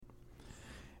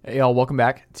Hey, y'all, welcome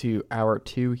back to Hour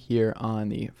 2 here on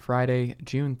the Friday,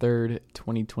 June 3rd,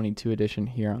 2022 edition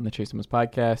here on the Chase Thomas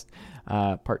Podcast.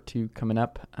 Part 2 coming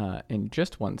up in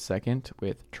just 1 second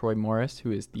with Troy Morris, who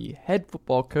is the head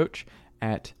football coach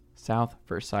at South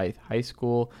Forsyth High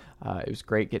School. It was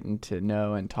great getting to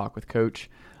know and talk with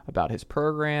Coach about his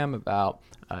program, about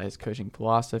his coaching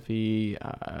philosophy,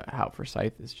 how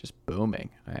Forsyth is just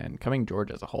booming. And Cumming,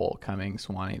 Georgia as a whole, Cumming,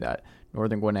 Suwanee, that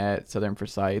Northern Gwinnett, Southern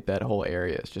Forsyth, that whole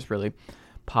area is just really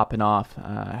popping off.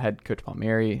 I had Coach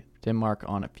Palmieri, Denmark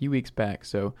on a few weeks back,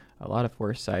 so a lot of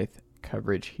Forsyth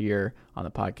coverage here on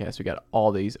the podcast. We got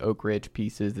all these Oak Ridge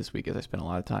pieces this week as I spent a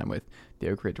lot of time with the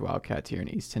Oak Ridge Wildcats here in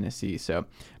East Tennessee. So, I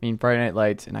mean, Friday Night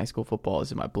Lights and high school football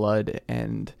is in my blood,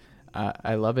 and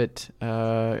I love it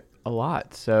a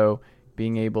lot. So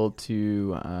being able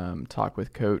to talk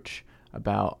with Coach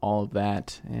about all of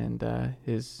that and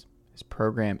his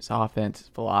program, his offense, his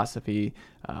philosophy,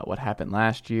 what happened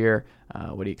last year,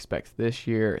 what he expects this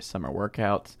year, his summer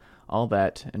workouts, all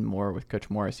that and more with Coach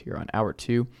Morris here on Hour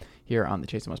 2 here on the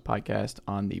Chase Thomas Podcast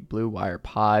on the Blue Wire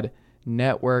Pod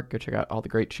Network. Go check out all the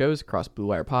great shows across Blue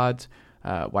Wire Pods.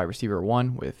 Wide Receiver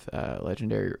 1 with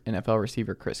legendary NFL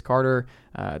receiver Chris Carter,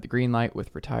 The Green Light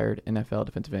with retired NFL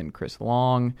defensive end Chris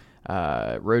Long,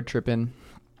 Road Trippin'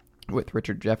 with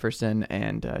Richard Jefferson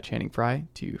and Channing Frye,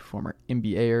 two former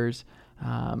NBAers.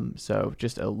 So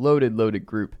just a loaded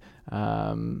group.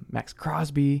 Max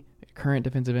Crosby, current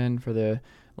defensive end for the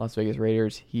Las Vegas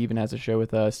Raiders. He even has a show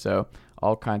with us. So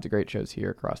all kinds of great shows here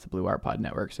across the Blue Wire Pod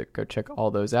Network. So go check all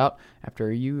those out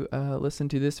after you listen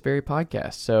to this very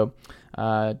podcast. So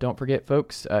don't forget,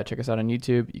 folks, check us out on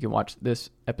YouTube. You can watch this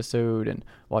episode and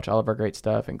watch all of our great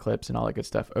stuff and clips and all that good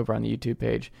stuff over on the YouTube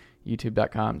page,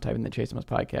 youtube.com. Type in the Chase Thomas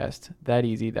Podcast. That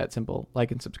easy, that simple.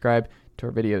 Like and subscribe to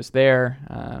our videos there.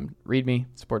 Read me,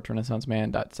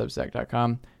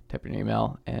 sportsrenaissanceman.substack.com. Type in your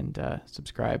email and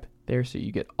subscribe there so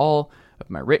you get all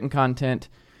of my written content.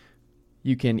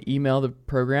 You can email the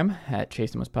program at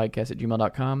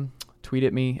chasethomaspodcast@gmail.com, tweet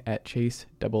at me at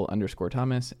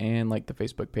chase_Thomas, and like the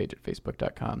Facebook page at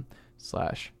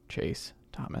facebook.com/Chase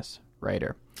Thomas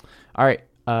Writer. All right,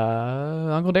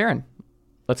 Uncle Darren,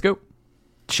 let's go.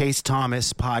 Chase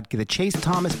Thomas the Chase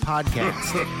Thomas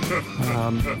Podcast.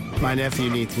 My nephew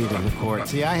needs me to record.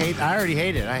 See, I already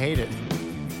hate it. I hate it.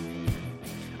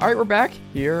 All right, we're back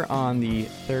here on the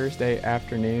Thursday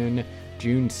afternoon,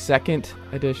 June 2nd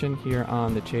edition here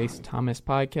on the Chase Thomas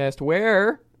Podcast,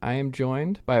 where I am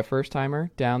joined by a first-timer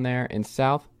down there in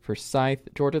South Forsyth,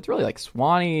 Georgia. It's really like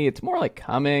Suwanee. It's more like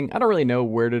Cumming. I don't really know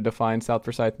where to define South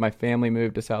Forsyth. My family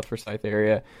moved to South Forsyth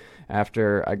area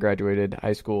after I graduated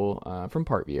high school from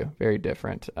Parkview. Very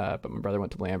different, but my brother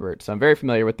went to Lambert, so I'm very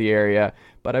familiar with the area,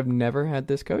 but I've never had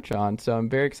this coach on, so I'm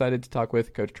very excited to talk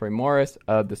with Coach Troy Morris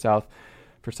of the South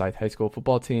Forsyth High School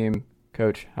football team.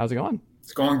 Coach, how's it going?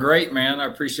 It's going great, man. I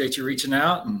appreciate you reaching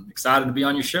out and excited to be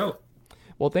on your show.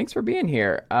 Well, thanks for being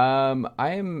here. I'm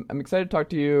excited to talk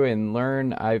to you and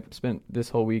learn. I've spent this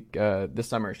whole week, this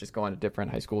summer, just going to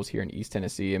different high schools here in East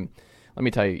Tennessee. And let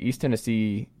me tell you, East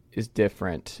Tennessee is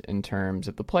different in terms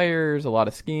of the players. A lot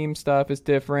of scheme stuff is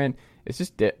different. It's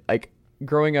just like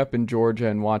growing up in Georgia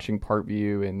and watching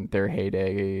Parkview and their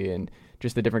heyday and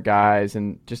just the different guys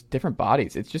and just different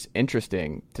bodies. It's just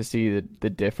interesting to see the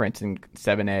difference in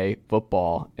 7A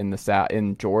football in the South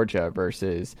in Georgia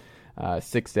versus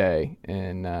 6A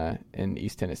in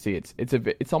East Tennessee.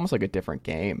 It's almost like a different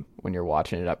game when you're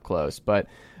watching it up close. But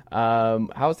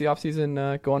how's the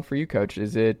offseason going for you, Coach?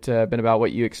 Has it been about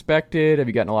what you expected? Have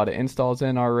you gotten a lot of installs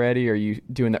in already? Are you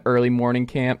doing the early morning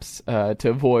camps to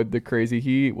avoid the crazy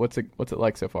heat? What's it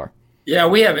like so far? Yeah,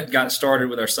 we haven't gotten started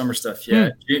with our summer stuff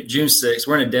yet. June 6th,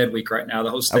 we're in a dead week right now.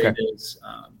 The whole state is.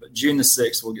 But June the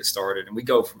 6th, we'll get started. And we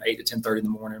go from 8 to 10:30 in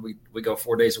the morning. We go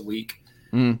 4 days a week.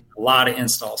 A lot of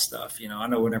install stuff. You know, I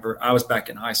know whenever I was back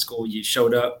in high school, you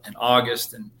showed up in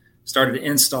August and started to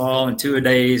install in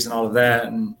 2-a-days and all of that.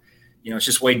 And, you know, it's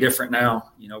just way different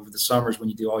now, you know, over the summers when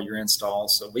you do all your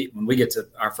installs. So when we get to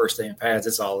our first day in pads,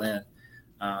 it's all in.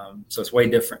 So it's way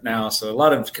different now. So a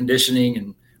lot of conditioning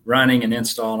and running and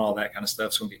install and all that kind of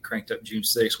stuff is going to get cranked up June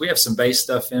 6th. We have some base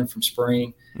stuff in from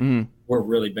spring. We're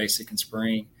really basic in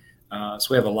spring. So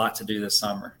we have a lot to do this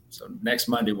summer. So next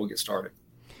Monday we'll get started.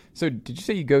 So did you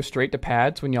say you go straight to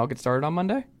pads when y'all get started on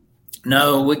Monday?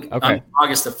 No,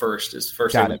 August the 1st is the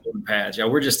first day we go in pads. Yeah,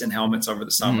 we're just in helmets over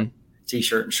the summer,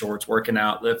 T-shirt and shorts, working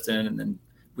out, lifting, and then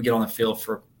we get on the field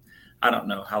for, I don't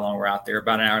know how long we're out there,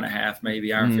 about an hour and a half,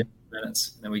 maybe hour and 15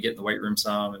 minutes. And then we get in the weight room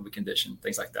some and we condition,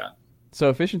 things like that. So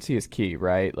efficiency is key,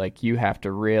 right? Like you have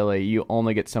to you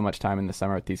only get so much time in the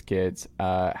summer with these kids.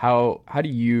 How do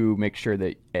you make sure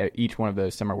that each one of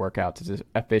those summer workouts is as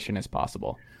efficient as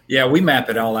possible? Yeah, we map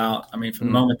it all out. I mean, from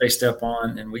the moment they step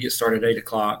on and we get started at 8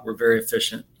 o'clock, we're very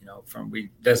efficient. We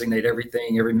designate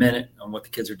everything every minute on what the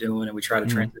kids are doing, and we try to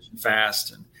transition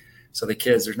fast. And so the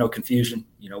kids, there's no confusion.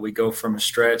 We go from a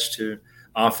stretch to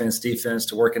offense, defense,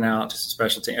 to working out, to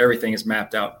special team. Everything is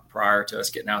mapped out prior to us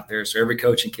getting out there. So every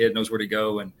coach and kid knows where to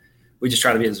go, and we just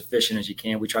try to be as efficient as you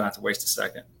can. We try not to waste a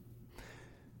second.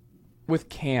 With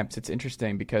camps, it's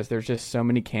interesting because there's just so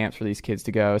many camps for these kids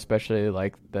to go, especially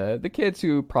like the kids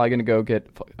who probably going to go get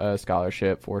a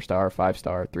scholarship, 4-star,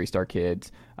 5-star, 3-star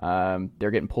kids.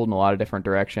 They're getting pulled in a lot of different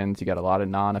directions. You got a lot of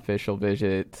non-official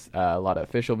visits, a lot of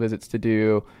official visits to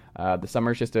do. The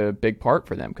summer is just a big part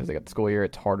for them because they got the school year.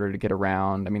 It's harder to get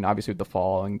around. I mean, obviously with the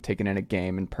fall and taking in a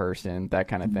game in person, that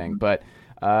kind of thing. But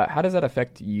how does that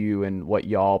affect you and what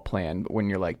y'all plan when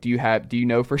you're like, do you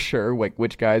know for sure like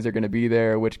which guys are going to be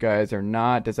there, which guys are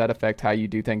not? Does that affect how you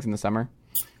do things in the summer?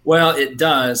 Well, it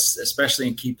does, especially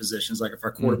in key positions. Like if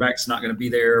our quarterback's not going to be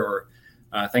there or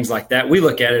things like that, we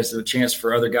look at it as a chance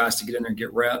for other guys to get in there and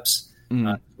get reps.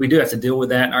 We do have to deal with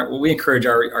that. We encourage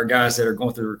our guys that are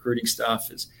going through the recruiting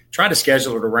stuff is try to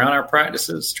schedule it around our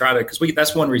practices. Because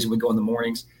that's one reason we go in the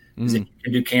mornings. Is you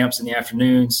can do camps in the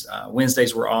afternoons.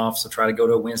 Wednesdays we're off, so try to go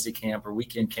to a Wednesday camp or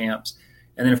weekend camps.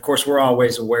 And then, of course, we're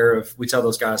always aware of – we tell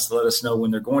those guys to let us know when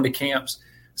they're going to camps,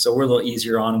 so we're a little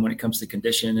easier on them when it comes to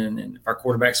condition. And if our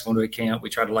quarterback's going to a camp, we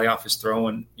try to lay off his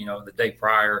throwing, the day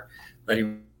prior, let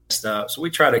him rest up. So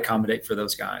we try to accommodate for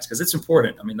those guys because it's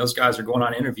important. I mean, those guys are going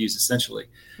on interviews essentially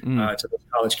to those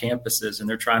college campuses, and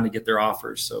they're trying to get their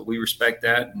offers. So we respect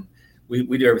that, and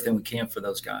we do everything we can for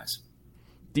those guys.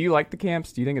 Do you like the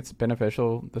camps? Do you think it's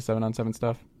beneficial, the 7-on-7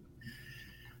 stuff?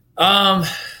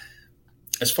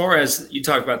 As far as you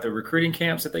talk about the recruiting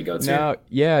camps that they go to? No,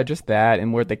 yeah, just that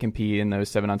and where they compete in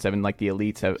those 7-on-7, like the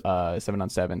elites have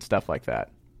 7-on-7, stuff like that.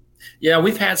 Yeah,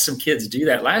 we've had some kids do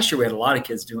that. Last year we had a lot of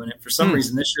kids doing it. For some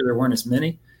reason this year there weren't as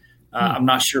many. I'm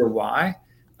not sure why.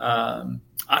 The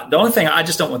only thing, I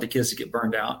just don't want the kids to get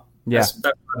burned out. That's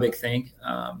my big thing.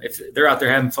 If they're out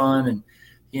there having fun and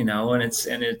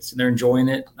they're enjoying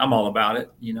it, I'm all about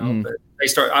it, but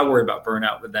I worry about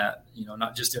burnout with that,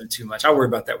 not just doing too much. I worry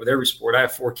about that with every sport. I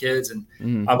have 4 kids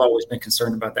and I've always been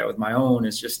concerned about that with my own,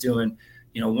 is just doing,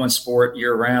 one sport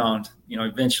year round,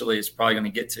 eventually it's probably going to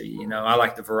get to you. I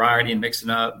like the variety and mixing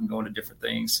up and going to different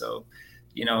things. So,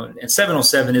 and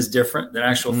 7-on-7 is different than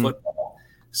actual football.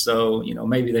 So,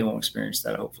 maybe they won't experience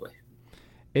that, hopefully.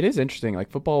 It is interesting. Like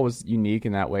football was unique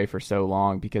in that way for so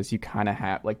long because you kind of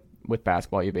have like, with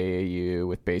basketball, you have AAU.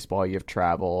 With baseball, you have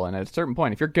travel. And at a certain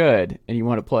point, if you're good and you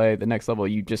want to play the next level,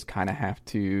 you just kind of have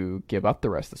to give up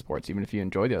the rest of the sports, even if you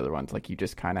enjoy the other ones. Like you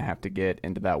just kind of have to get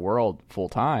into that world full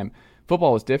time.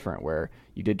 Football was different, where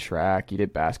you did track, you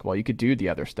did basketball, you could do the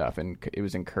other stuff, and it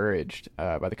was encouraged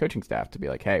by the coaching staff to be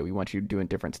like, hey, we want you doing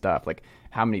different stuff. Like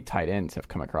how many tight ends have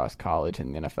come across college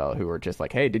and the NFL who are just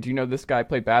like, hey, did you know this guy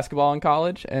played basketball in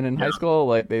college and in high school?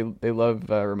 Like they love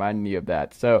reminding you of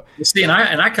that. So you see, and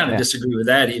I kind of disagree with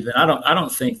that. Even I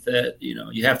don't think that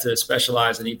you have to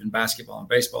specialize in even basketball and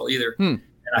baseball either. And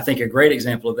I think a great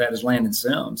example of that is Landon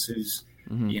Sims, who's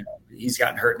he's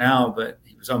gotten hurt now, but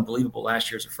he was unbelievable last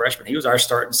year as a freshman. He was our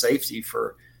starting safety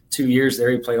for 2 years there.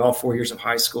 He played all 4 years of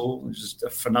high school. He was just a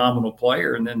phenomenal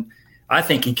player. And then I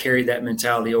think he carried that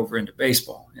mentality over into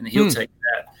baseball. And he'll take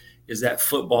that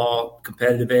football,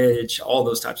 competitive edge, all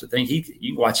those types of things. You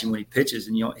can watch him when he pitches,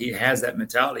 and he has that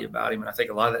mentality about him. And I think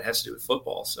a lot of that has to do with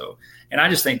football. So, and I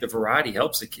just think the variety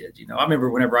helps the kid. I remember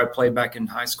whenever I played back in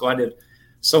high school, I did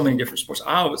so many different sports.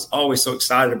 I was always so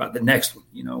excited about the next one,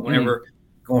 whenever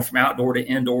going from outdoor to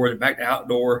indoor and back to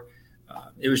outdoor.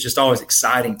 It was just always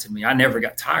exciting to me. I never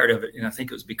got tired of it, and I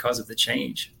think it was because of the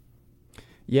change.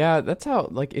 Yeah, that's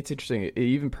how, it's interesting. It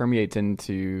even permeates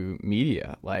into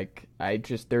media.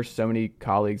 There's so many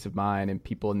colleagues of mine and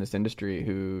people in this industry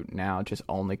who now just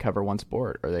only cover one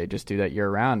sport, or they just do that year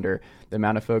round, or the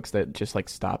amount of folks that just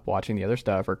stop watching the other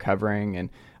stuff or covering. And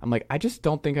I'm like, I just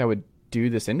don't think I would do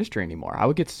this industry anymore. I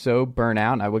would get so burnt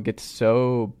out and I would get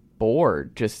so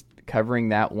bored just covering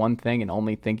that one thing and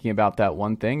only thinking about that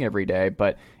one thing every day.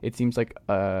 But it seems like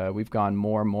we've gone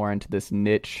more and more into this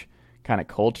niche kind of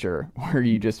culture where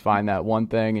you just find that one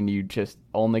thing and you just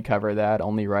only cover that,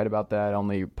 only write about that,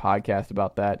 only podcast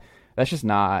about that. That's just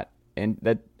not, and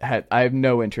I have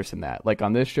no interest in that. Like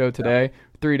on this show today,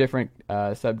 3 different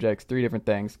subjects, 3 different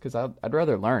things, because I'd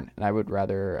rather learn, and I would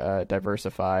rather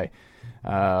diversify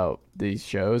these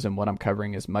shows and what I'm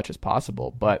covering as much as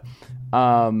possible. But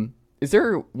Is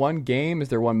there one game? Is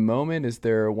there one moment? Is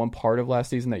there one part of last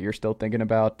season that you're still thinking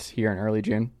about here in early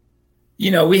June?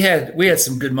 We had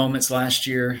some good moments last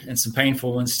year and some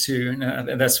painful ones too.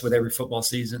 And that's with every football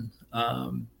season.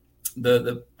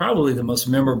 The probably the most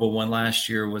memorable one last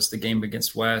year was the game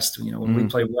against West. When we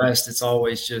play West, it's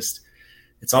always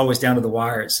down to the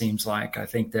wire. It seems like. I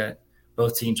think that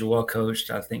both teams are well coached.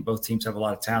 I think both teams have a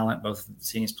lot of talent. Both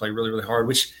teams play really, really hard,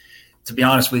 which, to be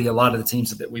honest with you, a lot of the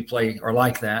teams that we play are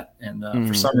like that. And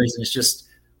for some reason, it's just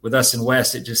with us in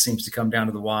West, it just seems to come down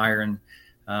to the wire. And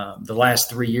the last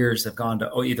 3 years have gone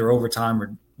to either overtime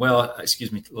or,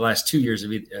 the last 2 years.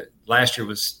 Last year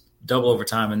was double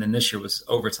overtime, and then this year was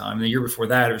overtime. And the year before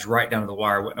that, it was right down to the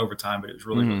wire. It wasn't overtime, but it was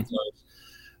really, really close.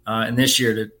 And this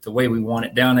year, the way we won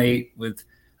it, down 8 with,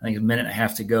 I think, a minute and a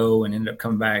half to go, and ended up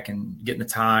coming back and getting the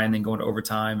tie and then going to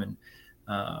overtime and,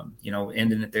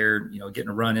 ending it there, getting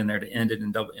a run in there to end it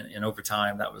in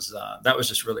overtime. That was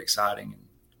just really exciting and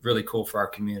really cool for our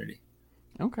community.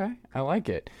 Okay. I like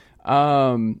it.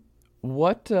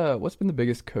 What's been the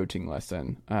biggest coaching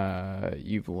lesson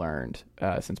you've learned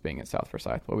since being at South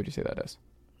Forsyth? What would you say that is?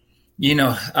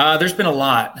 There's been a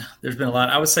lot.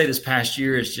 I would say this past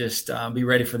year is just be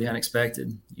ready for the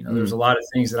unexpected. There's a lot of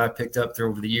things that I picked up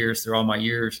through all my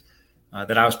years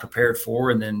that I was prepared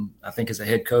for. And then I think as a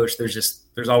head coach,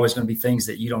 there's always going to be things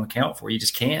that you don't account for. You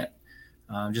just can't.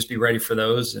 Just be ready for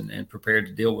those and prepared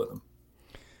to deal with them.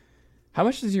 How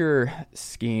much does your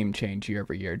scheme change year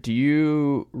over year? Do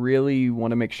you really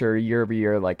want to make sure year over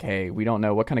year, like, hey, we don't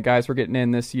know what kind of guys we're getting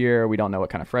in this year. We don't know what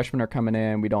kind of freshmen are coming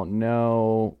in. We don't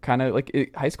know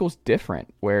high school's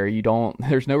different where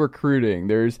there's no recruiting.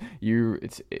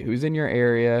 It's who's in your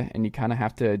area, and you kind of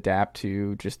have to adapt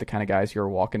to just the kind of guys you're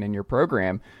walking in your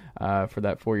program for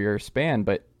that 4-year span,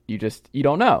 but you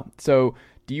don't know. So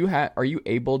are you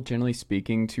able, generally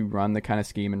speaking, to run the kind of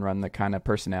scheme and run the kind of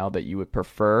personnel that you would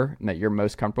prefer and that you're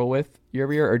most comfortable with year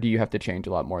over year, or do you have to change a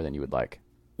lot more than you would like?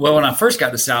 Well, when I first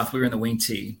got to South, we were in the wing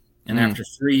T, and after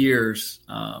 3 years,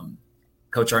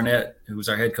 Coach Arnett, who was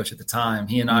our head coach at the time,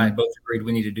 he and I both agreed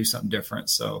we need to do something different.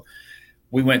 So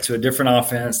we went to a different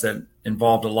offense that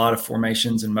involved a lot of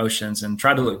formations and motions and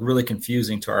tried to look really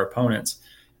confusing to our opponents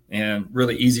and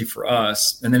really easy for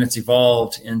us. And then it's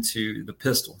evolved into the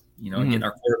pistol. And getting our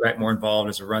quarterback more involved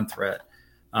as a run threat.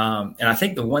 And I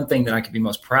think the one thing that I could be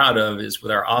most proud of is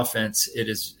with our offense,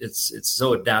 it's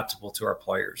so adaptable to our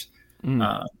players.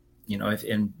 If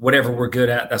in whatever we're good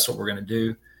at, that's what we're going to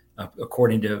do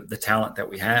according to the talent that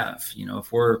we have.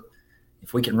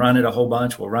 If we can run it a whole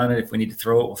bunch, we'll run it. If we need to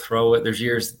throw it, we'll throw it. There's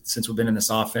years since we've been in this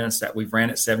offense that we've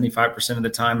ran it 75% of the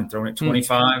time and thrown it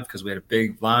 25 because we had a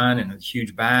big line and a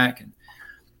huge back.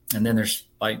 And then there's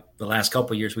like the last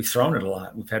couple of years, we've thrown it a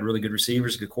lot. We've had really good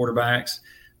receivers, good quarterbacks.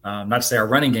 Not to say our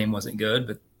running game wasn't good,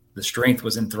 but the strength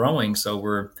was in throwing. So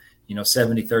we're,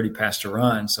 70-30 pass to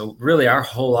run. So really our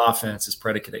whole offense is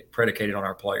predicated on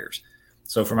our players.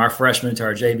 So from our freshmen to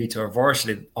our JV to our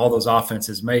varsity, all those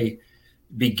offenses may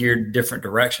be geared different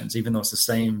directions. Even though it's the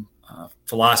same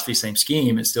philosophy, same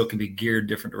scheme, it still can be geared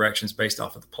different directions based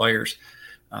off of the players.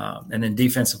 And then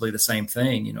defensively, the same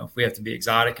thing. If we have to be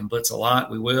exotic and blitz a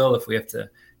lot, we will. If we have to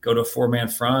go to a 4-man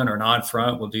front or an odd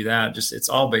front, we'll do that. It's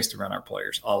all based around our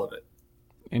players, all of it.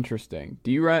 Interesting.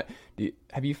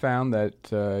 Have you found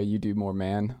that you do more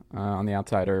man on the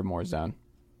outside or more zone?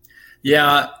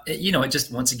 Yeah, it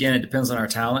just, once again, it depends on our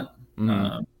talent.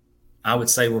 I would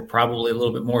say we're probably a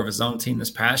little bit more of a zone team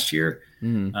this past year,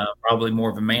 probably more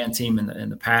of a man team in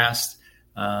the past.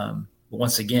 But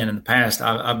once again, in the past,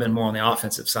 I've been more on the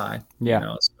offensive side.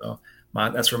 Yeah. So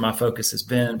that's where my focus has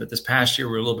been. But this past year,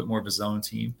 we're a little bit more of a zone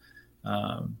team.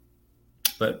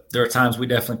 But there are times we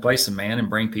definitely play some man and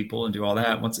bring people and do all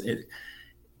that.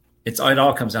 It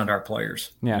all comes down to our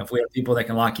players. Yeah. If we have people that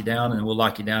can lock you down, and we'll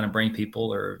lock you down and bring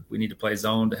people, or we need to play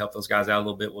zone to help those guys out a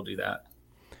little bit, we'll do that.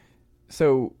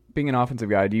 So being an offensive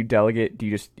guy, do you delegate?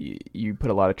 Do you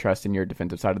put a lot of trust in your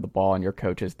defensive side of the ball and your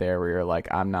coaches there, where you're like,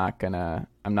 I'm not gonna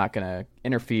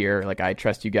interfere. Like, I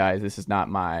trust you guys. This is not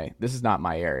my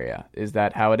area. Is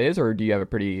that how it is, or do you have a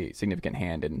pretty significant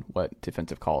hand in what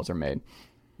defensive calls are made?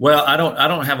 Well, I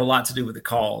don't have a lot to do with the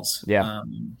calls. Yeah.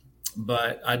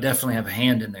 But I definitely have a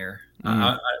hand in there.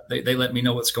 They let me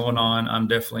know what's going on. I'm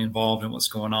definitely involved in what's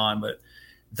going on, but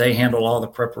they handle all the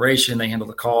preparation. They handle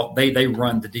the call. They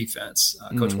run the defense.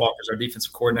 Coach Walker's our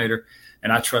defensive coordinator,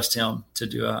 and I trust him to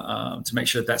do to make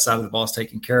sure that side of the ball is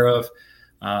taken care of.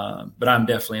 But I'm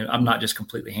not just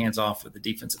completely hands off with the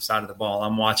defensive side of the ball.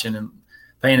 I'm watching and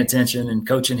paying attention and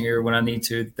coaching here when I need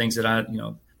to. Things that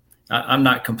I'm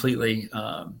not completely.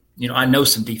 I know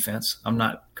some defense. I'm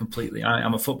not completely.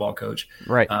 I'm a football coach,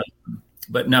 right?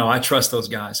 But no, I trust those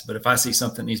guys. But if I see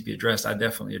something needs to be addressed, I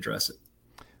definitely address it.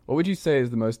 What would you say is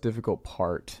the most difficult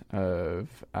part of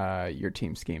your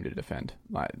team scheme to defend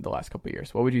the last couple of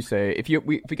years? What would you say if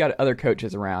we got other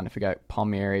coaches around? If we got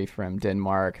Palmieri from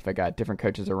Denmark, if I got different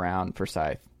coaches around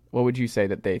Forsyth, what would you say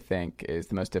that they think is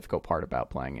the most difficult part about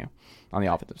playing you on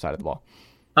the offensive side of the ball?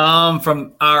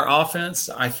 From our offense,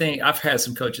 I think I've had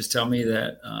some coaches tell me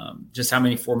that just how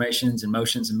many formations and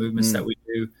motions and movements that we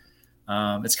do.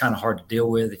 It's kind of hard to deal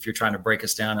with if you're trying to break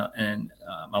us down and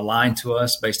align to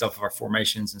us based off of our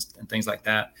formations and things like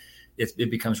that.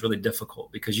 It becomes really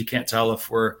difficult because you can't tell if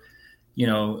we're,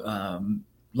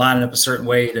 lining up a certain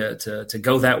way to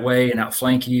go that way and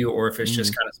outflank you, or if it's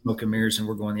just kind of smoke and mirrors and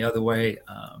we're going the other way.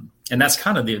 And that's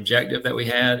kind of the objective that we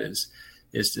had is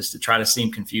just to try to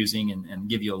seem confusing and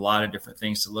give you a lot of different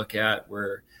things to look at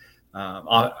where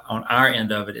on our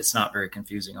end of it, it's not very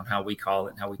confusing on how we call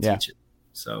it and how we teach it.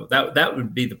 So that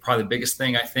would be probably the biggest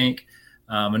thing, I think.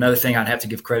 Another thing, I'd have to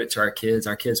give credit to our kids.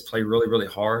 Our kids play really, really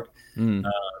hard. And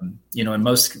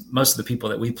most of the people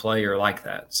that we play are like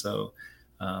that. So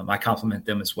I compliment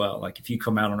them as well. Like if you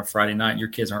come out on a Friday night and your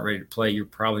kids aren't ready to play, you're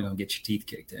probably going to get your teeth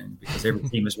kicked in because every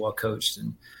team is well coached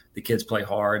and the kids play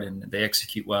hard and they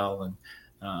execute well.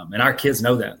 And our kids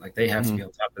know that. Like they have to be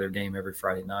on top of their game every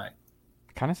Friday night.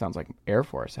 Kind of sounds like Air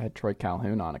Force. I had Troy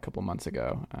Calhoun on a couple months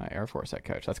ago, Air Force head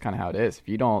coach. That's kind of how it is. If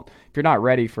you're not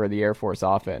ready for the Air Force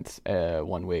offense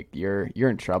 1 week, you're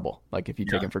in trouble. Like if you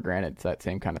take it for granted, it's that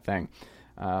same kind of thing.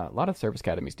 A lot of service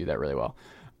academies do that really well,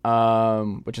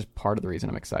 which is part of the reason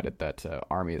I'm excited that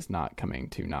Army is not coming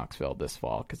to Knoxville this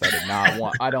fall, because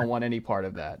I don't want any part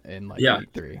of that in week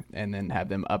 3 and then have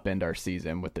them upend our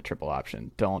season with the triple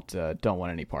option. Don't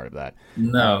want any part of that.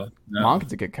 No.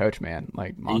 Monken's a good coach, man.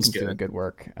 Like Monken's doing good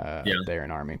work there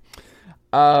in Army.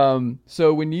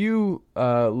 So when you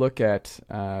look at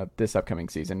this upcoming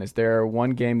season, is there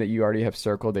one game that you already have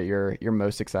circled that you're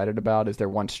most excited about? Is there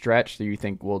one stretch that you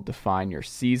think will define your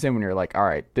season when you're like, all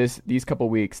right, these couple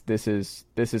weeks, this is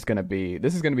going to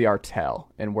be our tell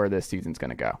and where this season's going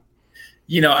to go?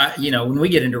 When we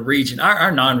get into region,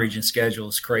 our non-region schedule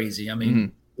is crazy. I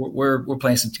mean, we're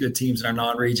playing some good teams in our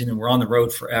non-region and we're on the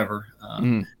road forever.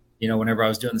 Whenever I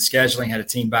was doing the scheduling, had a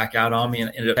team back out on me and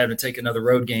ended up having to take another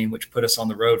road game, which put us on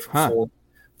the road for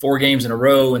four games in a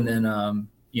row. And then,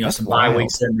 That's some wild. bye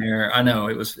weeks in there. I know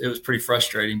it was pretty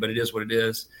frustrating, but it is what it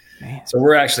is. Man. So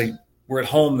we're at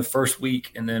home the first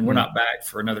week and then we're not back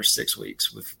for another 6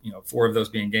 weeks with, 4 of those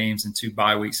being games and 2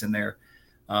 bye weeks in there.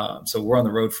 So we're on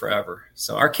the road forever.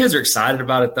 So our kids are excited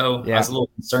about it though. Yeah. I was a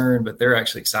little concerned, but they're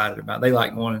actually excited about it. They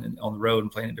like going on the road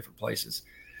and playing in different places.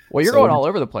 Well, you're going all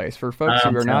over the place. For folks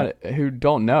who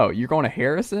don't know, you're going to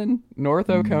Harrison, North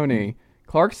Oconee,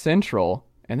 Clark Central,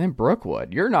 and then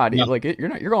Brookwood. You're not you're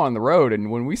going on the road.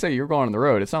 And when we say you're going on the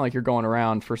road, it's not like you're going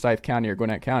around Forsyth County or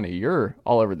Gwinnett County. You're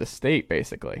all over the state,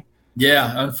 basically.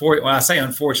 Yeah, when I say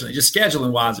unfortunately, just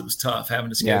scheduling wise, it was tough having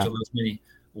to schedule those many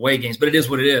away games. But it is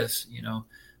what it is,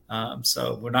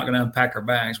 So we're not going to unpack our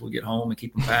bags. We'll get home and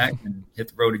keep them packed and hit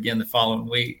the road again the following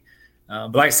week.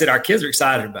 But like I said, our kids are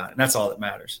excited about it, and that's all that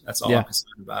matters. That's all I'm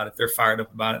concerned about. If they're fired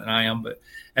up about it, than I am. But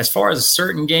as far as a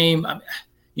certain game,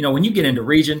 when you get into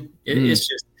region, it's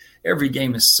just every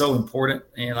game is so important.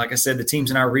 And like I said, the teams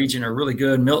in our region are really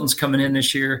good. Milton's coming in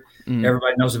this year.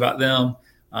 Everybody knows about them.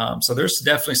 So there's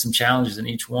definitely some challenges in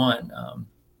each one.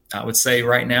 I would say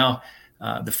right now,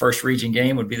 the first region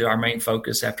game would be our main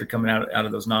focus after coming out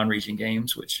of those non-region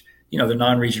games, which, the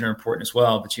non-region are important as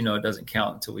well, but, it doesn't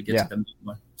count until we get to the main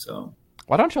one. So.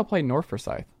 Why don't y'all play North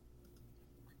Forsyth?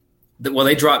 Well,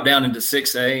 they dropped down into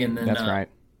 6A, and then that's right.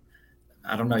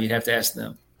 I don't know. You'd have to ask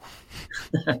them.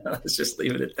 Let's just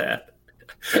leave it at that.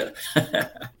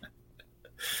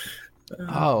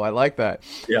 Oh, I like that.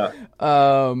 Yeah.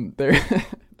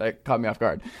 That caught me off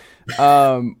guard.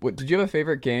 Did you have a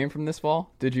favorite game from this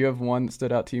fall? Did you have one that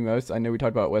stood out to you most? I know we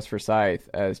talked about West Forsyth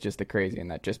as just the crazy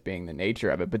and that just being the nature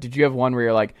of it, but did you have one where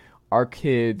you're like, our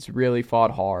kids really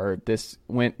fought hard. This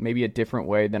went maybe a different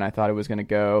way than I thought it was going to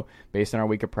go based on our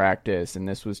week of practice, and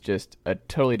this was just a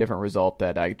totally different result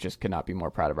that I just could not be more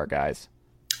proud of our guys?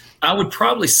 I would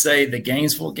probably say the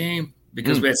Gainesville game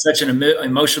because we had such an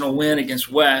emotional win against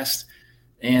West,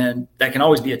 and that can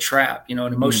always be a trap, an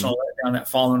emotional letdown that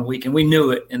following week. And we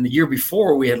knew it. And the year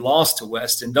before, we had lost to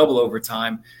West in double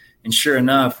overtime. And sure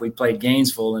enough, we played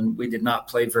Gainesville, and we did not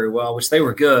play very well, which they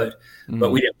were good, but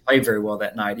we didn't play very well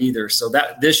that night either. So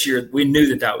that this year, we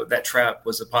knew that trap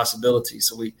was a possibility.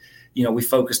 So we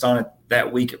focused on it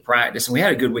that week of practice, and we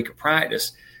had a good week of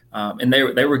practice. And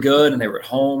they were good, and they were at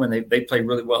home, and they played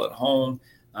really well at home.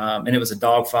 And it was a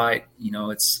dogfight.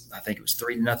 I think it was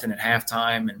 3-0 at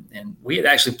halftime, and we had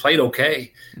actually played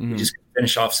okay. We just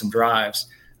finished off some drives.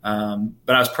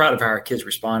 But I was proud of how our kids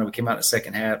responded. We came out in the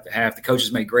second half. The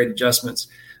coaches made great adjustments,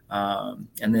 and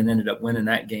then ended up winning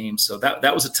that game. So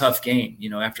that was a tough game.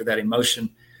 After that emotion,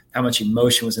 how much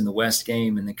emotion was in the West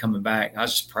game, and then coming back, I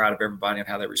was just proud of everybody and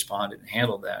how they responded and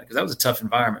handled that, because that was a tough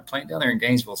environment. Playing down there in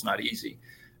Gainesville is not easy.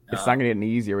 It's not going to get any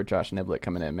easier with Josh Niblett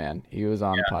coming in, man. He was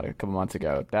on the pod a couple months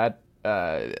ago.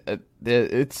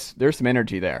 There's some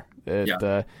energy there.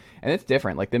 And it's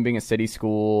different, like them being a city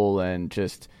school and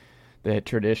just the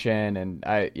tradition. And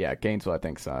Gainesville, I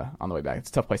think, is on the way back. It's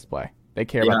a tough place to play. They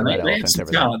care about the red elephants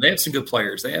over there. They have some good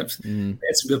players. They had some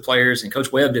good players, and Coach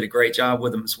Webb did a great job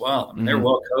with them as well. I mean, they're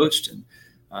well coached, and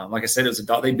like I said, it was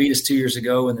they beat us 2 years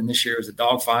ago, and then this year it was a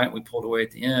dogfight, and we pulled away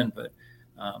at the end. But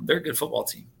they're a good football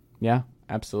team. Yeah,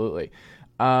 absolutely.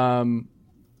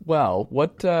 Well,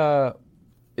 what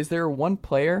is there one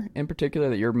player in particular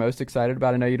that you're most excited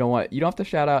about? I know you don't have to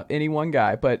shout out any one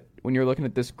guy, but when you're looking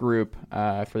at this group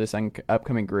for this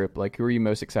upcoming group, like who are you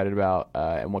most excited about,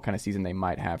 and what kind of season they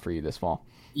might have for you this fall?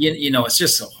 It's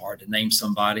just so hard to name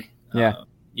somebody. Yeah.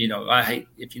 I hate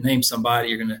if you name somebody,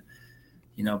 you're gonna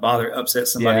upset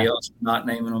somebody else for not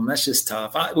naming them. That's just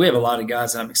tough. We have a lot of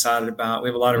guys that I'm excited about. We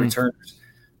have a lot of returners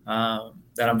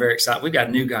that I'm very excited. We've got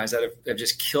new guys that have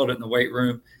just killed it in the weight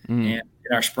room and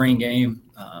in our spring game,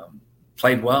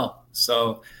 played well.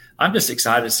 So I'm just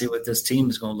excited to see what this team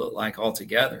is going to look like all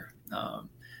together.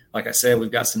 Like I said,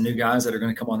 we've got some new guys that are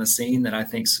going to come on the scene that I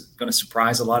think is going to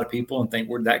surprise a lot of people and think,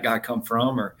 where'd that guy come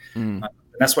from?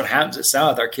 That's what happens at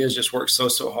South. Our kids just work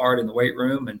so hard in the weight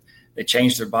room, and they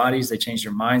change their bodies, they change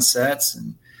their mindsets,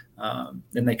 and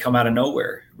then they come out of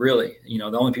nowhere, really. The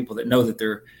only people that know that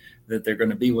they're going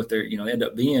to be what they're, end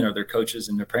up being are their coaches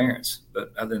and their parents.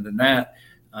 But other than that,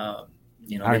 I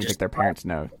don't think their parents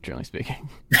know, generally speaking.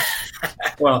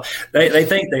 Well, they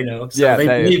think they know. So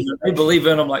they believe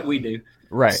in them like we do.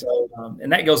 Right. So, and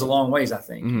that goes a long ways, I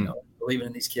think, believing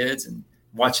in these kids and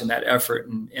watching that effort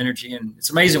and energy. And it's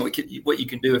amazing what you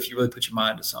can do if you really put your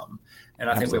mind to something. And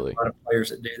I think we have a lot of players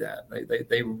that do that.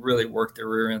 They really work their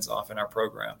rear ends off in our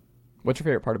program. What's your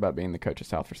favorite part about being the coach at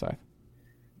South Forsyth?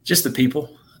 Just the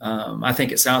people. I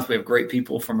think at South we have great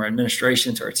people, from our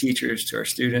administration to our teachers to our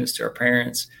students to our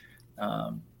parents.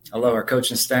 I love our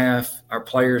coaching staff. Our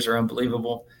players are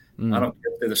unbelievable. I don't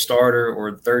care if they're the starter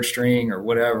or the third string or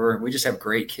whatever. We just have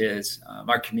great kids.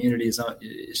 Our community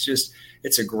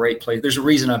it's a great place. There's a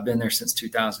reason I've been there since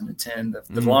 2010.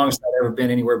 The longest I've ever been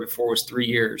anywhere before was 3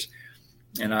 years.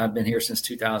 And I've been here since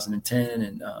 2010.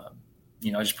 And, I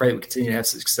just pray that we continue to have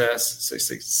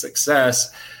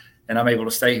success. And I'm able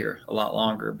to stay here a lot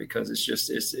longer, because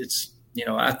it's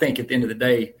I think at the end of the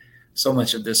day, so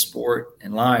much of this sport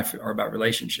and life are about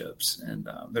relationships. And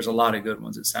there's a lot of good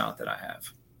ones at South that I have.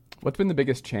 What's been the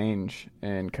biggest change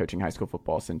in coaching high school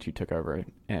football since you took over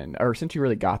or since you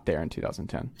really got there in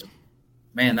 2010?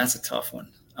 Man, that's a tough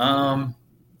one.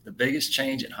 The biggest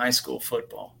change in high school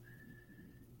football,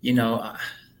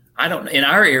 I don't, in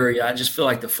our area, I just feel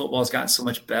like the football has gotten so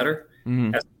much better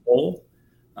as a whole.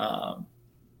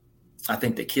 I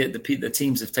think the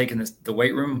teams have taken the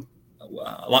weight room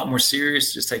a lot more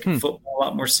serious, just taking football a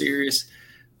lot more serious.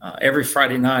 Every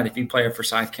Friday night, if you play a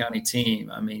Forsyth County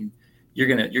team, I mean, you're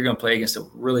gonna play against a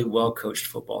really well coached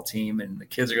football team, and the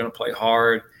kids are gonna play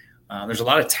hard. There's a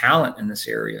lot of talent in this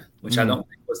area, which I don't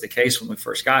think was the case when we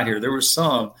first got here. There was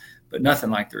some, but nothing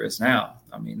like there is now.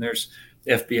 I mean, there's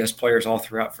FBS players all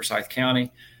throughout Forsyth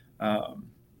County, and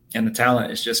the talent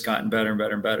has just gotten better and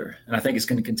better and better. And I think it's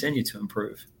going to continue to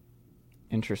improve.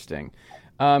 Interesting.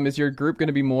 Is your group going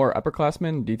to be more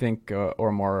upperclassmen, do you think,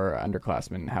 or more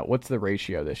underclassmen? What's the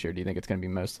ratio this year? Do you think it's going to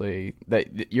be mostly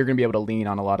that you're going to be able to lean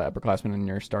on a lot of upperclassmen in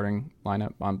your starting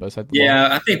lineup on both sides of the ball?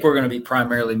 Yeah, I think we're going to be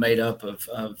primarily made up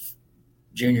of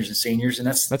juniors and seniors, and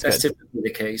that's typically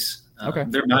the case. Okay.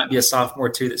 There might be a sophomore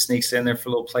too that sneaks in there for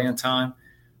a little playing time,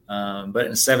 but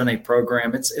in a 7A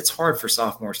program, it's hard for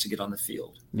sophomores to get on the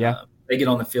field. Yeah, they get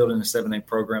on the field in a 7A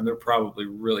program, they're probably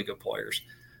really good players.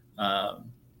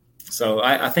 So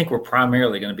I think we're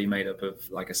primarily going to be made up of,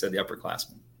 like I said, the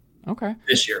upperclassmen. Okay.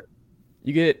 This year.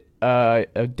 You get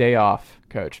a day off,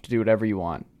 coach, to do whatever you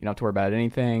want. You don't have to worry about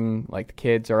anything. Like, the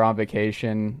kids are on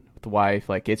vacation with the wife.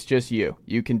 Like, it's just you.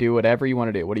 You can do whatever you want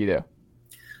to do. What do you do?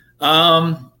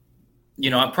 I'm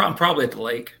probably at the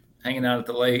lake, hanging out at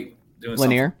the lake, doing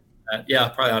Lanier? something. Yeah,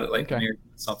 probably out at Lake Lanier,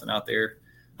 something out there.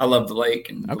 I love the lake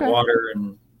and the water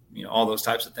and all those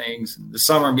types of things. And this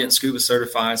summer I'm getting scuba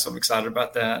certified, so I'm excited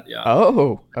about that. Yeah.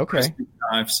 Oh, okay.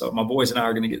 So my boys and I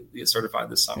are going to get certified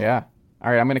this summer. Yeah. All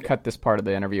right, I'm going to cut this part of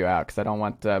the interview out because I don't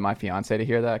want my fiance to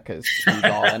hear that because she's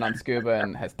all in on scuba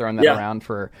and has thrown that around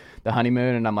for the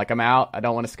honeymoon. And I'm like, I'm out. I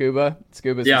don't want to scuba.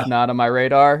 Scuba's just not on my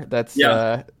radar. That's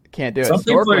can't do it. Some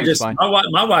people are just,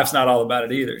 my wife's not all about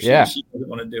it either. She doesn't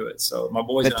want to do it. So my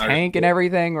boys the tank and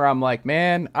everything where I'm like,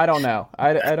 man, I don't know.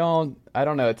 I don't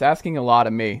know. It's asking a lot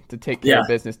of me to take care of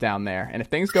business down there. And if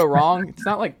things go wrong, it's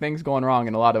not like things going wrong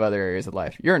in a lot of other areas of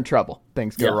life. You're in trouble.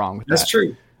 Things go wrong with that. That's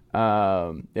true.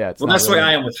 It's that's the way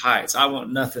I am with heights. I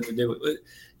want nothing to do with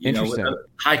with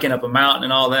hiking up a mountain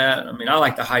and all that. I mean, I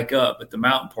like to hike up, but the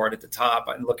mountain part at the top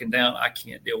and looking down, I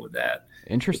can't deal with that.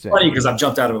 Interesting. It's funny because I've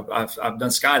jumped out of I've done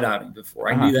skydiving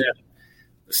before. I knew that.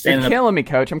 You're killing me,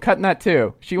 Coach. I'm cutting that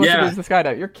too. She wants to do the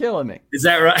skydive. You're killing me. Is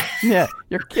that right? Yeah,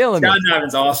 you're killing me.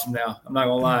 Skydiving's awesome now. I'm not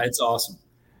gonna lie, it's awesome.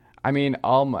 I mean,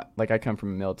 I come from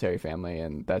a military family,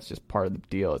 and that's just part of the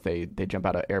deal. Is they jump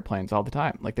out of airplanes all the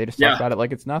time. Like they just talk about it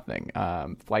like it's nothing.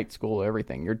 Flight school,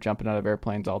 everything. You're jumping out of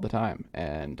airplanes all the time,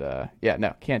 and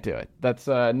no, can't do it. That's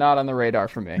not on the radar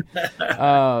for me.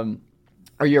 Are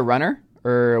you a runner,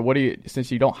 or what do you?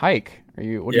 Since you don't hike,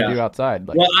 what do you do outside?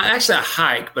 Like, well, I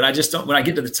hike, but I just don't. When I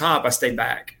get to the top, I stay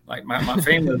back. Like my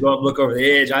family will go up, look over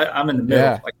the edge. I'm in the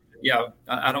middle.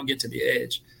 I don't get to the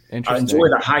edge. I enjoy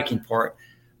the hiking part.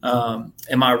 Am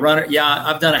I a runner? Yeah,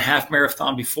 I've done a half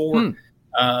marathon before.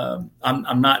 I'm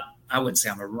not, I wouldn't say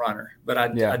I'm a runner, but I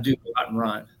do go out and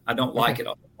run. I don't like it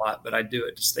a lot, but I do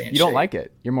it to stay in shape. You don't like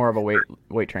it? You're more of a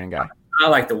weight training guy. I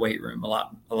like the weight room a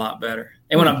lot better.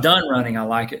 And when I'm done running, I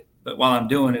like it. But while I'm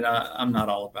doing it, I'm not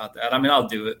all about that. I mean, I'll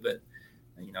do it, but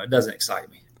it doesn't excite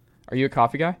me. Are you a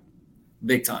coffee guy?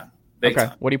 Big time. Big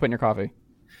time. What do you put in your coffee?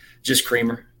 Just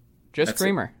creamer. Just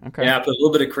creamer. It. Okay. Yeah, I put a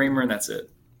little bit of creamer and that's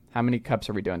it. How many cups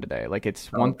are we doing today? Like it's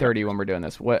 1:30 when we're doing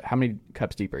this. How many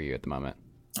cups deep are you at the moment?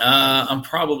 I'm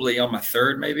probably on my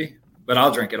third maybe, but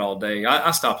I'll drink it all day.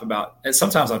 I stop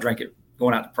sometimes I'll drink it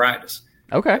going out to practice.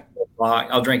 Okay.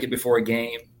 I'll drink it before a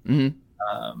game.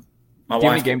 Mm-hmm. Do you have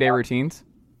any game day routines?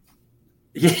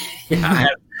 Yeah, I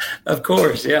have, of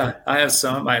course. Yeah, I have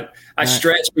some. I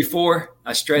stretch before.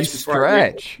 I stretch before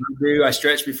I do. I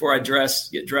stretch before I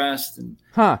get dressed. And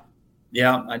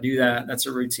yeah, I do that. That's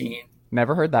a routine.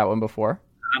 Never heard that one before.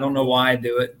 I don't know why I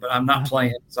do it, but I'm not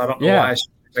playing, so I don't know why.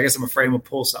 I guess I'm afraid I'm gonna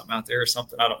pull something out there or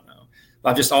something. I don't know. But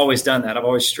I've just always done that. I've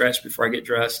always stretched before I get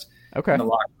dressed. Okay. In the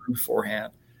locker room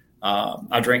beforehand.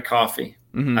 I drink coffee.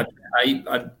 Mm-hmm.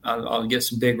 I'll get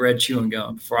some Big Red chewing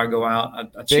gum before I go out.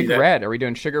 I Big Red. Are we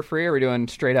doing sugar free? Or are we doing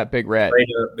straight up Big Red? Straight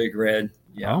up Big Red.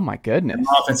 Yeah. Oh my goodness. And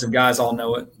the offensive guys all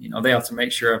know it. They have to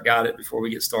make sure I've got it before we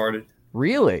get started.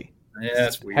 Really? Yeah,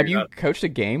 that's weird. Have you coached a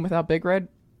game without Big Red?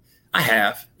 I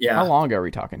have. Yeah. How long ago are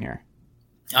we talking here?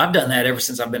 I've done that ever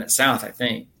since I've been at South, I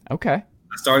think. Okay.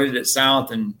 I started at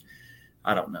South, and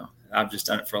I don't know. I've just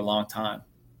done it for a long time.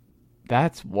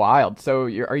 That's wild. So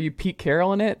are you Pete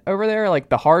Carroll in it over there? Like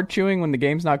the hard chewing when the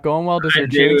game's not going well? Does your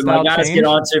chewing style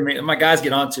change? My guys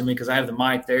get on to me because I have the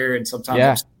mic there, and sometimes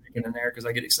I'm sticking in there because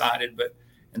I get excited.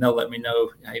 And they'll let me know,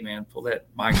 hey man, pull that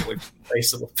mic away from your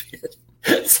face a little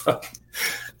bit. So,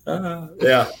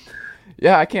 yeah.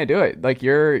 Yeah, I can't do it. Like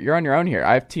you're on your own here.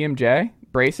 I have TMJ.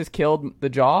 Braces killed the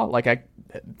jaw. Like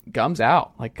gum's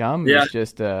out. Like gum is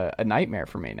just a nightmare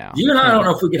for me now. You and I don't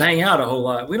know if we could hang out a whole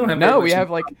lot. We don't have. No, we have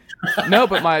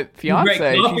but my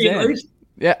fiance, she's in.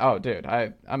 Yeah. Oh, dude,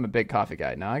 I'm a big coffee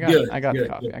guy. No, I got the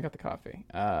coffee. Good. I got the coffee.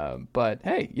 But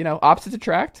hey, opposites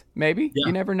attract. Maybe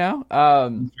you never know.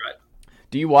 That's right.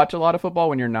 Do you watch a lot of football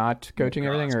when you're not coaching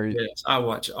everything? Or yes, I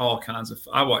watch all kinds of.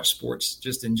 I watch sports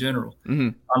just in general. Mm-hmm.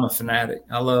 I'm a fanatic.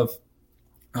 I'll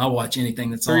watch anything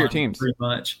that's on. Who are your teams? Pretty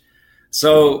much.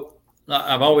 So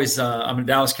I've always I'm a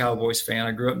Dallas Cowboys fan.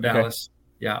 I grew up in Dallas.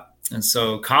 Yeah, and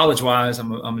so college wise,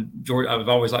 I'm a Georgia. I've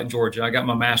always liked Georgia. I got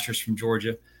my master's from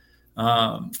Georgia.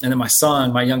 And then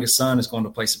my youngest son, is going to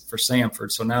play for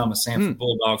Samford. So now I'm a Samford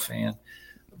Bulldog fan.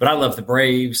 But I love the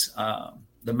Braves,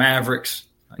 the Mavericks.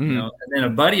 And then a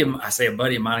buddy of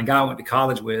mine, a guy I went to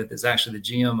college with, is actually the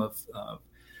GM of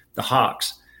the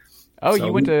Hawks. Oh, so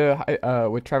you went to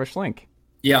with Travis Schlenk.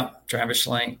 Yeah, Travis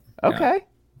Schlenk. Okay. Yeah.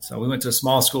 So we went to a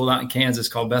small school out in Kansas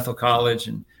called Bethel College,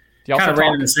 and kind of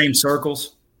ran in the same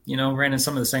circles. Ran in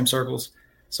some of the same circles.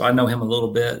 So I know him a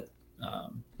little bit.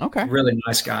 Okay. Really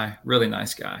nice guy. Really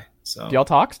nice guy. So do y'all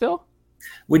talk still?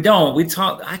 We don't. We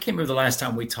talked. I can't remember the last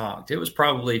time we talked. It was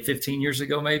probably 15 years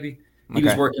ago, maybe. He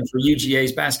was working for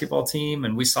UGA's basketball team,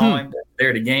 and we saw him there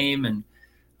at a game. And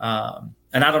I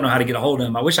don't know how to get a hold of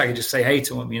him. I wish I could just say hey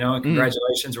to him, and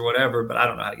congratulations or whatever, but I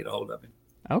don't know how to get a hold of him.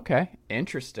 Okay.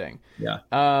 Interesting. Yeah.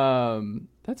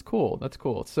 That's cool. That's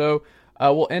cool. So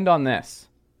we'll end on this.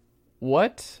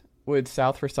 What would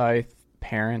South Forsyth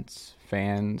parents,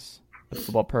 fans, the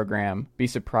football program be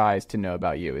surprised to know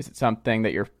about you? Is it something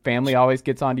that your family always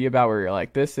gets onto you about where you're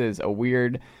like, this is a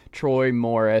weird Troy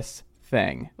Morris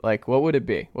thing? Like, what would it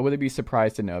be? What would they be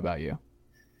surprised to know about you?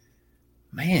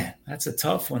 Man, that's a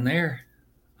tough one there.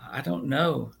 I don't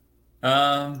know.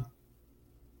 I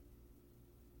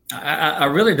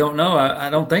really don't know. I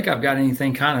don't think I've got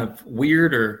anything kind of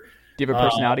weird or. Do you have a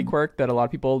personality quirk that a lot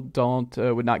of people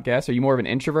would not guess? Are you more of an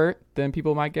introvert than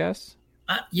people might guess?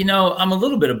 I'm a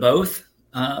little bit of both.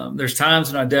 There's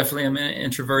times when I definitely am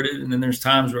introverted, and then there's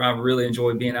times where I really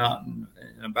enjoy being out and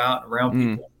about around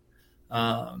people.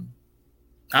 I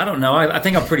don't know. I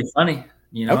think I'm pretty funny.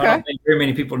 I don't think very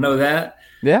many people know that.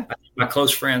 Yeah. I think my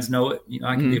close friends know it.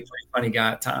 I can be a pretty funny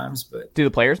guy at times. But do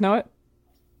the players know it?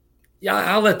 Yeah,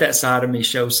 I'll let that side of me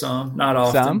show some. Not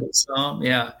often, but some.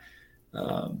 Yeah.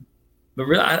 But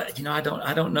really, I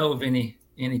don't know of any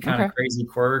kind of crazy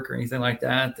quirk or anything like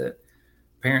that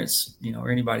parents, or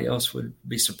anybody else would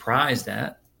be surprised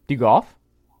at. Do you golf?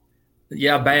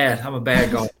 Yeah, bad. I'm a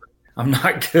bad golfer. I'm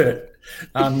not good.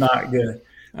 Okay.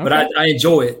 But I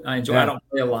enjoy it. I don't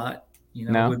play a lot.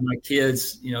 With my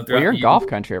kids. Well, you're in golf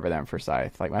country over there in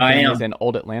Forsyth. Like my family's in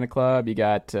Old Atlanta Club. You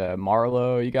got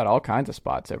Marlowe. You got all kinds of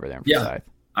spots over there in Forsyth.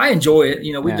 I enjoy it.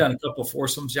 We've done a couple of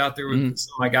foursomes out there with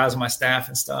some of my guys on my staff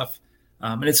and stuff.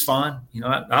 And it's fun.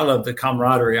 I love the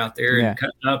camaraderie out there and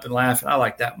cutting up and laughing. I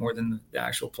like that more than the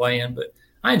actual playing, but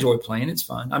I enjoy playing. It's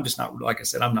fun. I'm just not, like I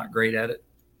said, I'm not great at it.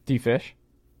 Do you fish?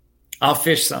 I'll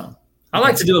fish some. I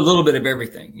like to do a little bit of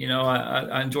everything.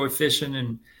 I enjoy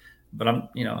fishing but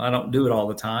I don't do it all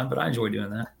the time, but I enjoy doing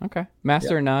that. Okay.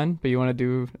 Master of none, but you want to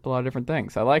do a lot of different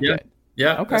things. I like it.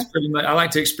 Yeah. Okay. That's pretty much, I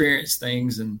like to experience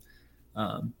things and,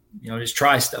 just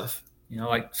try stuff.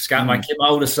 Like my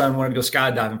oldest son wanted to go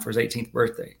skydiving for his 18th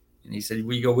birthday. And he said,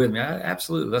 will you go with me?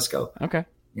 Absolutely. Let's go. Okay.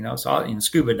 So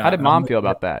scuba diving. How did mom feel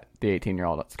about that? The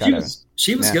 18-year-old skydiving?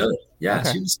 She was good. Yeah.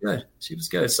 Okay. She was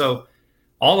good. So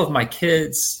all of my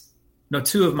kids,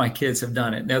 two of my kids have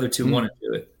done it. The other two want to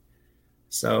do it.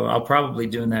 So I'll probably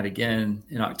doing that again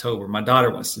in October. My daughter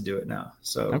wants to do it now.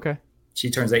 So she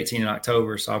turns 18 in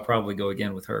October. So I'll probably go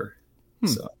again with her.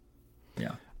 So,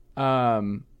 yeah.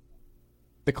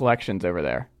 The collections over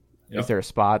there. Yep. Is there a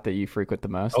spot that you frequent the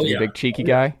most? Oh, Are you a big Cheeky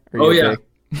guy? Yeah.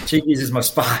 Cheeky's is my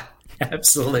spot.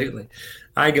 Absolutely.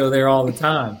 I go there all the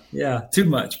time. Yeah. Too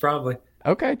much, probably.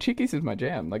 Okay. Cheeky's is my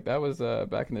jam. Like that was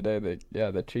back in the day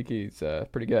the Cheeky's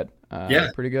pretty good.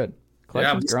 Pretty good.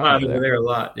 Collection's growing over there a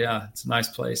lot. Yeah. It's a nice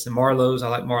place. And Marlowe's, I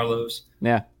like Marlowe's.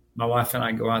 Yeah. My wife and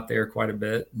I go out there quite a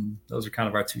bit, and those are kind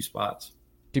of our two spots.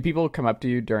 Do people come up to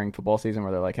you during football season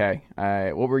where they're like, "Hey,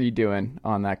 what were you doing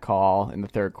on that call in the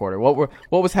third quarter? What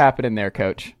was happening there,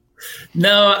 Coach?"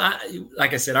 No,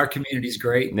 like I said, our community's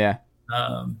great. Yeah.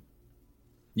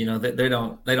 They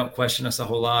don't question us a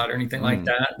whole lot or anything like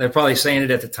that. They're probably saying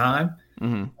it at the time.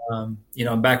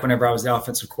 Mm-hmm. Back whenever I was the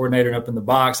offensive coordinator and up in the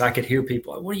box, I could hear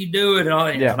people like, "What are you doing?" And all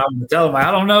that. And I would tell them,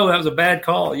 "I don't know. That was a bad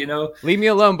call." Leave me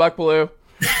alone, Buck Blue.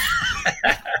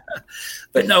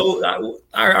 But no,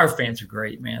 our fans are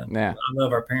great, man. Yeah. I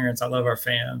love our parents. I love our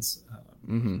fans.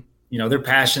 They're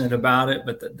passionate about it,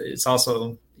 but it's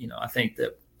also, I think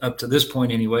that up to this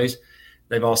point anyways,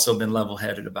 they've also been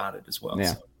level-headed about it as well.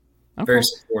 Yeah. So very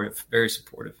supportive, very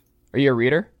supportive. Are you a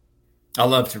reader? I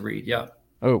love to read. Yeah.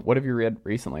 Oh, what have you read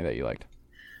recently that you liked?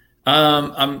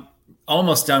 I'm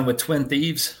almost done with Twin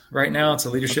Thieves right now. It's a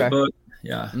leadership book.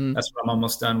 Yeah. That's what I'm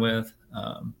almost done with.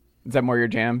 Is that more your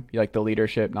jam? You like the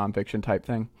leadership, nonfiction type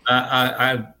thing?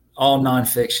 I all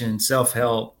nonfiction,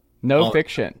 self-help. No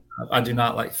fiction. I do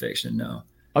not like fiction. No.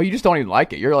 Oh, you just don't even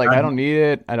like it. You're like, I don't need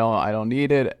it. I don't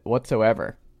need it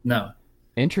whatsoever. No.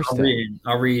 Interesting.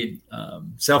 I'll read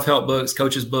self-help books,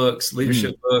 coaches books,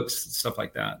 leadership books, stuff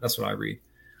like that. That's what I read.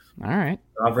 All right.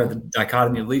 I've read the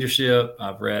Dichotomy of Leadership.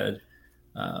 I've read,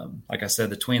 like I said,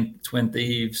 the Twin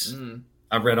Thieves.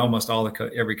 I've read almost all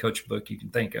every coach book you can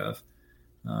think of.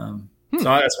 So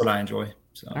that's what I enjoy.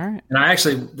 So, all right. And I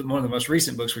actually, one of the most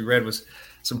recent books we read was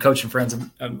some coaching friends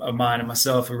of mine and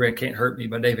myself. We read Can't Hurt Me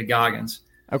by David Goggins.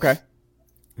 Okay.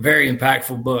 Very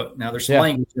impactful book. Now there's some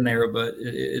language in there, but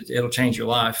it'll change your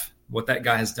life. What that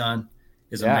guy has done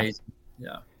is amazing.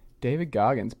 Yeah. David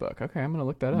Goggins' book. Okay. I'm going to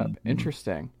look that up.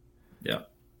 Interesting. Yeah.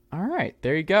 All right.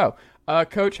 There you go.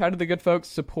 Coach, how did the good folks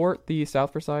support the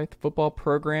South Forsyth football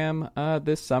program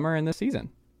this summer and this season?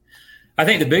 I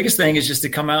think the biggest thing is just to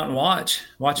come out and watch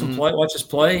them play, watch us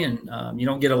play. And you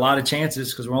don't get a lot of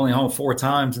chances because we're only home 4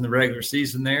 times in the regular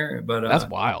season there. But that's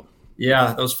wild.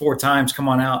 Yeah, those 4 times, come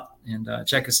on out and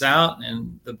check us out.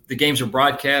 And the games are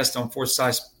broadcast on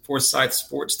Forsyth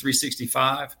Sports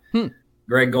 365.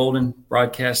 Greg Golden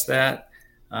broadcasts that.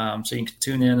 So you can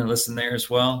tune in and listen there as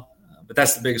well. But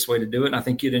that's the biggest way to do it. And I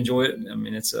think you'd enjoy it. I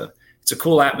mean, it's a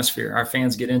cool atmosphere. Our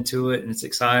fans get into it, and it's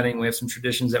exciting. We have some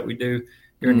traditions that we do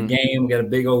during the game. We got a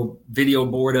big old video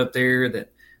board up there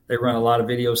that they run a lot of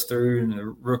videos through, and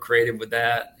they're real creative with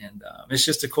that. And it's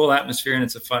just a cool atmosphere, and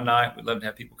it's a fun night. We'd love to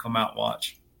have people come out and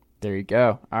watch. There you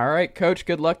go. All right, Coach,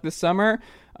 good luck this summer.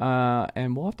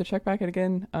 And we'll have to check back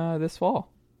again this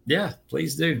fall. Yeah,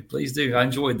 please do. Please do. I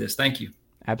enjoyed this. Thank you.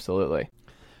 Absolutely.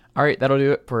 All right, that'll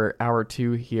do it for hour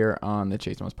 2 here on the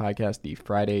Chase Thomas Podcast, the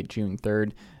Friday, June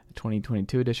 3rd,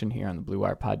 2022 edition here on the Blue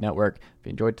Wire Pod Network. If you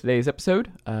enjoyed today's episode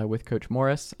with Coach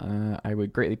Morris, I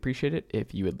would greatly appreciate it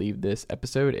if you would leave this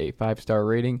episode a 5-star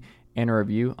rating and a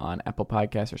review on Apple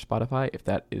Podcasts or Spotify. If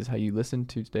that is how you listen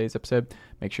to today's episode,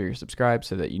 make sure you're subscribed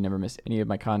so that you never miss any of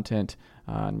my content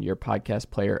on your podcast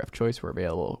player of choice. We're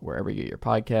available wherever you get your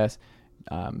podcasts.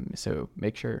 So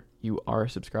make sure you are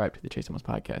subscribed to the Chase Thomas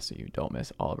Podcast so you don't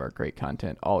miss all of our great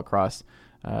content all across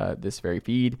this very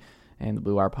feed and the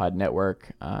Blue Wire Pod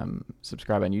Network.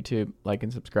 Subscribe on YouTube, like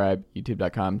and subscribe,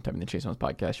 youtube.com, type in the Chase Thomas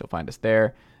Podcast. You'll find us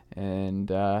there. And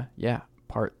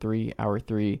part 3, hour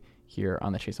 3 here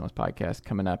on the Chase Thomas Podcast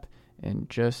coming up in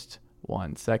just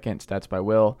 1 second. Stats by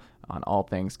Will on all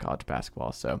things college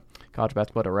basketball. So college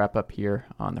basketball to wrap up here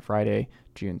on the Friday,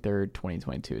 June 3rd,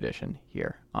 2022 edition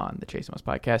here on the Chase Thomas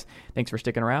Podcast. Thanks for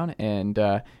sticking around and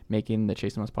making the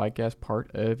Chase Thomas Podcast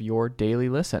part of your daily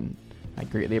listen. I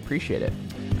greatly appreciate it.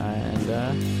 And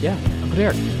Uncle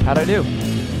Derek, how'd I do?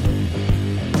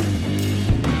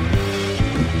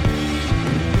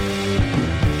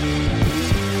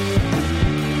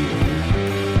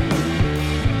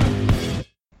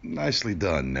 Nicely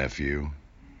done, nephew.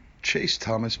 Chase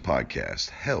Thomas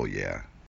Podcast. Hell yeah.